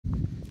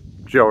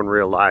Joe in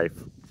real life.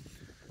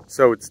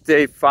 So it's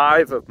day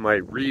 5 of my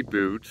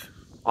reboot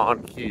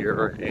on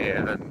here,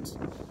 and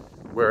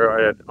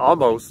we're at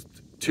almost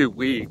 2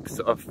 weeks,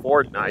 a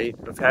fortnight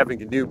of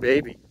having a new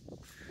baby.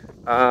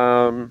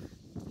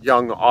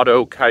 Young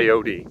Otto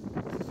Coyote.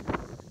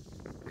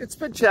 It's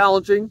been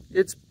challenging.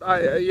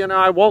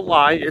 I won't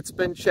lie, it's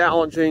been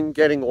challenging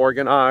getting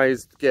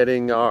organized,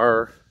 getting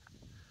our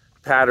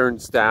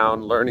patterns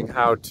down, learning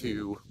how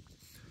to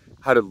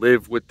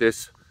live with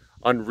this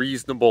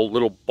unreasonable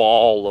little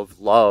ball of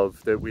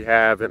love that we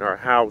have in our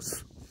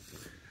house,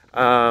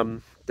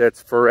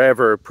 that's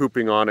forever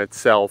pooping on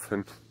itself.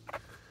 And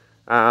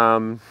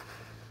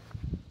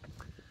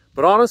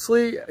but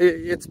honestly,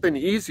 it's been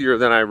easier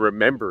than I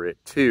remember it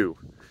too.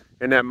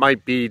 And that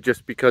might be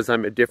just because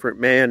I'm a different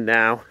man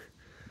now,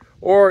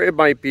 or it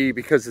might be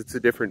because it's a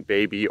different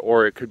baby,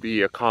 or it could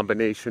be a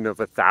combination of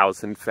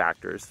 1,000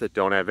 factors that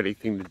don't have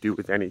anything to do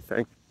with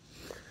anything.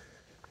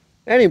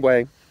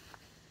 Anyway,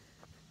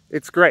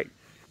 it's great.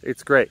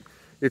 It's great.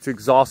 It's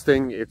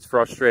exhausting, it's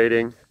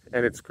frustrating,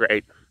 and it's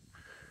great.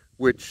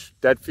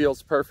 That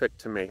feels perfect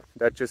to me.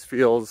 That just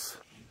feels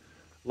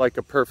like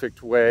a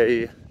perfect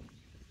way.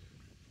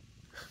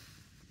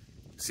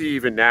 See,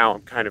 even now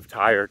I'm kind of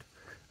tired.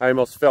 I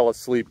almost fell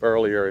asleep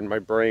earlier and my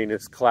brain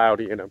is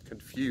cloudy and I'm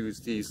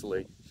confused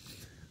easily.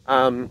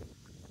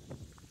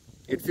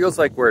 It feels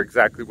like we're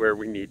exactly where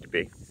we need to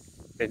be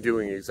and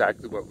doing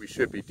exactly what we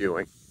should be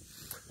doing.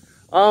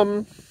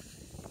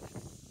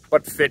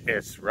 But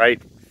fitness,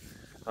 right?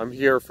 I'm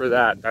here for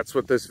that. That's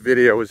what this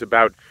video is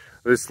about,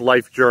 this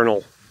life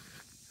journal,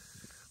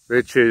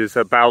 which is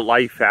about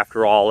life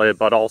after all,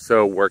 but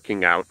also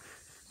working out.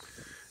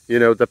 You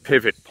know, the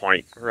pivot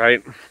point,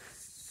 right?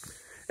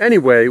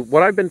 Anyway,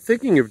 what I've been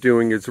thinking of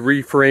doing is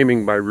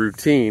reframing my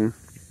routine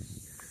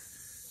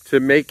to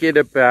make it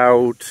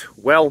about,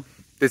 well,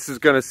 this is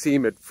going to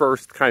seem at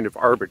first kind of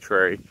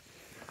arbitrary,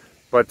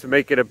 but to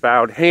make it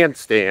about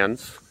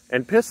handstands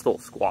and pistol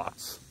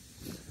squats.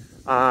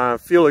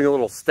 Feeling a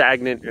little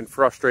stagnant and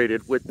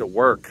frustrated with the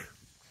work.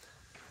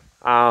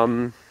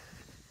 But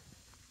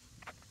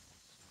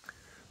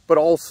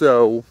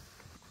also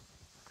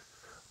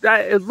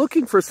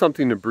looking for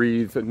something to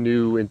breathe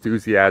new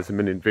enthusiasm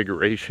and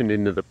invigoration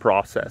into the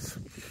process.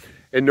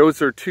 And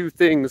those are two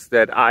things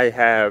that I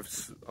have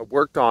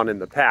worked on in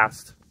the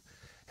past,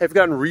 have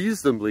gotten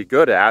reasonably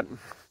good at,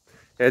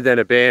 and then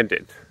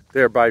abandoned,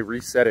 thereby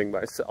resetting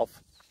myself.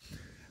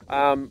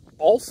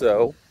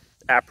 Also,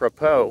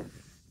 apropos,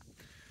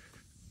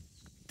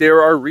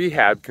 there are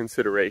rehab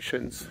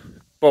considerations,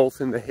 both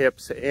in the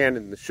hips and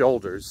in the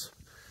shoulders,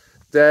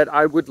 that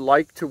I would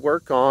like to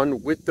work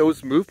on with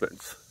those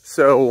movements.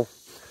 So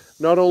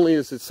not only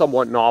is it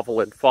somewhat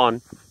novel and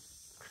fun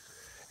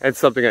and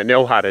something I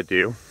know how to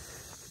do,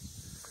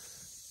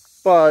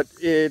 but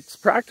it's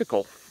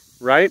practical,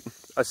 right?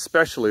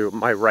 Especially with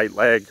my right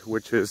leg,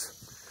 which is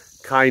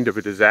kind of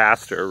a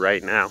disaster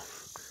right now.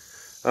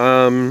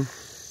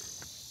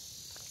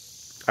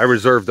 I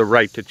reserve the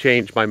right to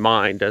change my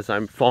mind, as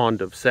I'm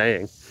fond of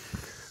saying.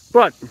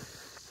 But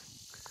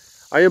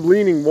I am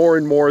leaning more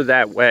and more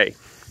that way.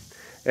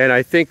 And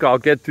I think I'll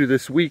get through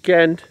this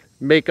weekend,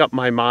 make up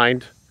my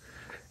mind,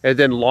 and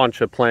then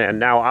launch a plan.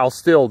 Now, I'll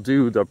still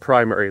do the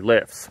primary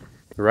lifts,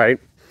 right?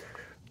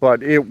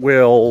 But it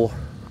will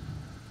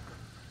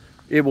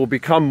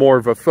become more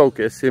of a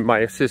focus in my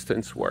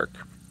assistance work,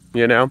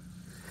 you know?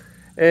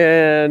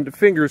 And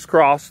fingers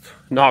crossed,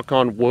 knock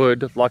on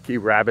wood, lucky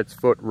rabbit's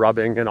foot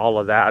rubbing and all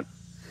of that.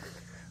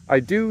 I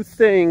do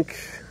think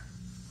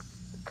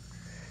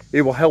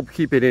it will help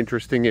keep it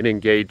interesting and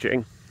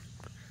engaging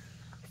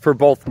for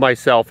both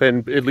myself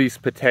and at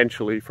least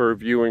potentially for a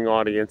viewing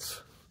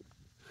audience.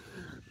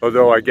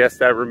 Although I guess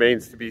that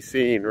remains to be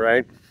seen,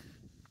 right?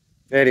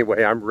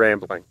 Anyway, I'm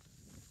rambling.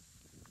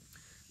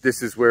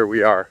 This is where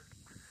we are.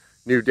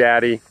 New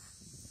daddy,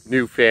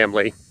 new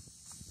family,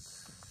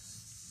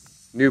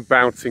 new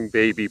bouncing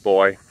baby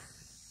boy,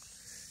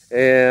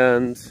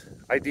 and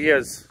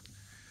ideas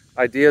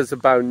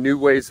about new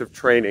ways of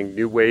training,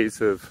 new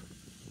ways of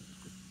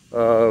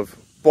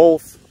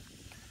both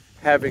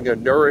having a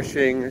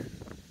nourishing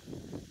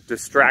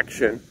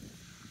distraction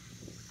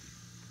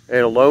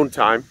and alone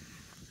time,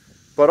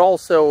 but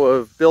also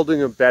of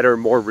building a better,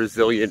 more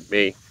resilient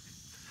me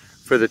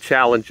for the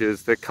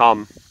challenges that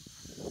come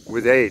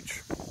with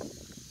age.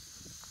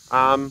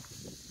 I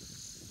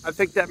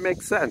think that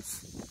makes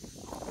sense.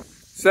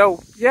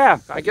 So yeah,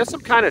 I guess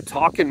I'm kind of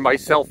talking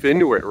myself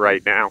into it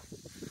right now,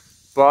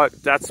 but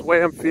that's the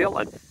way I'm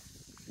feeling.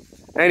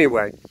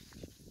 Anyway,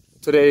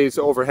 today's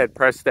overhead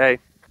press day,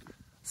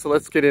 so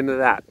let's get into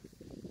that.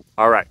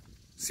 All right,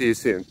 see you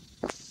soon.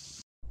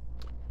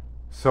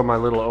 So my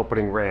little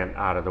opening rant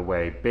out of the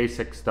way,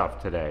 basic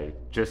stuff today.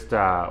 Just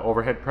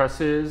overhead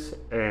presses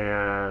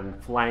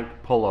and flank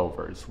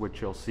pullovers,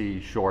 which you'll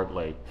see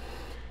shortly.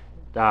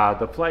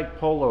 The flank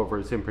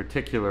pullovers in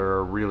particular are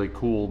a really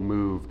cool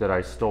move that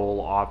I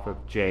stole off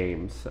of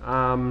James.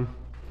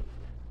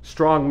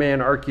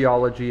 Strongman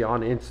Archaeology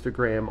on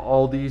Instagram.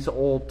 All these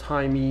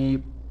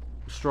old-timey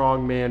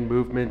strongman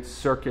movements,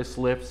 circus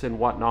lifts and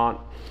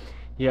whatnot.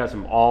 He has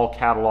them all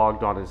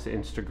cataloged on his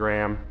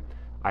Instagram.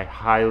 I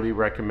highly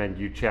recommend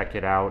you check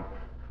it out.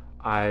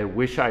 I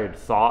wish I had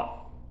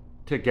thought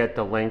to get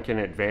the link in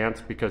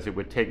advance because it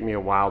would take me a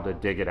while to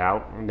dig it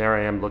out. And there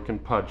I am looking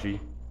pudgy.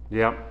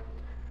 Yep.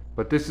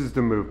 But this is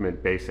the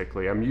movement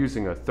basically. I'm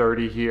using a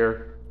 30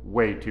 here.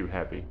 Way too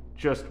heavy.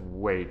 Just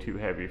way too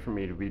heavy for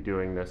me to be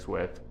doing this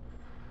with.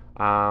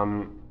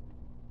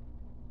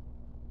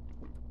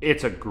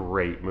 It's a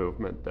great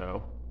movement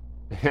though.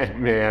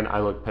 Man,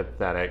 I look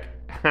pathetic.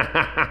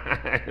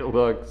 I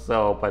look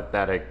so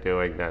pathetic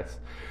doing this.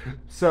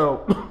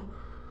 So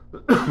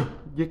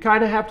you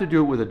kind of have to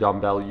do it with a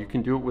dumbbell. You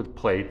can do it with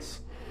plates.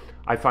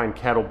 I find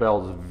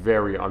kettlebells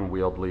very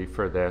unwieldy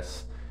for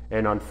this.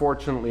 And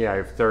unfortunately, I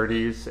have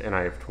 30s and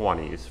I have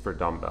 20s for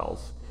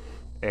dumbbells.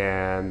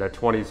 And the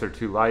 20s are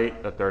too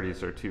light, the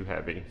 30s are too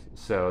heavy.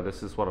 So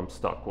this is what I'm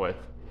stuck with.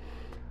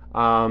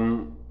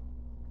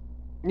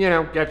 You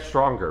know, get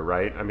stronger,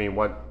 right? I mean,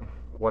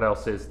 what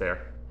else is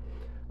there?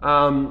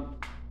 A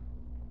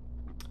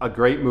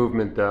great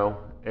movement though,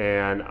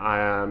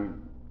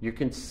 and you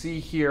can see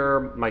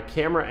here my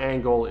camera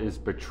angle is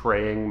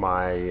betraying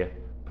my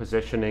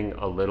positioning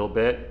a little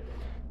bit.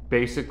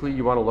 Basically,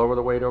 you want to lower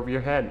the weight over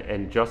your head,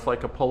 and just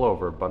like a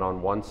pullover, but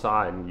on one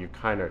side, and you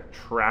kind of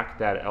track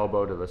that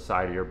elbow to the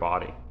side of your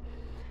body.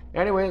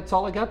 Anyway, that's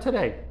all I got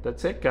today.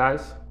 That's it,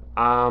 guys.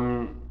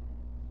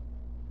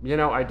 You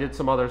know, I did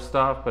some other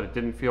stuff, but it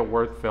didn't feel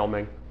worth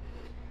filming.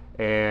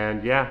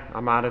 And yeah,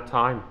 I'm out of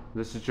time.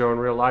 This is Joe in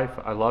real life.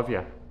 I love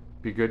you.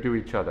 Be good to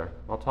each other.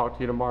 I'll talk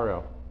to you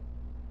tomorrow.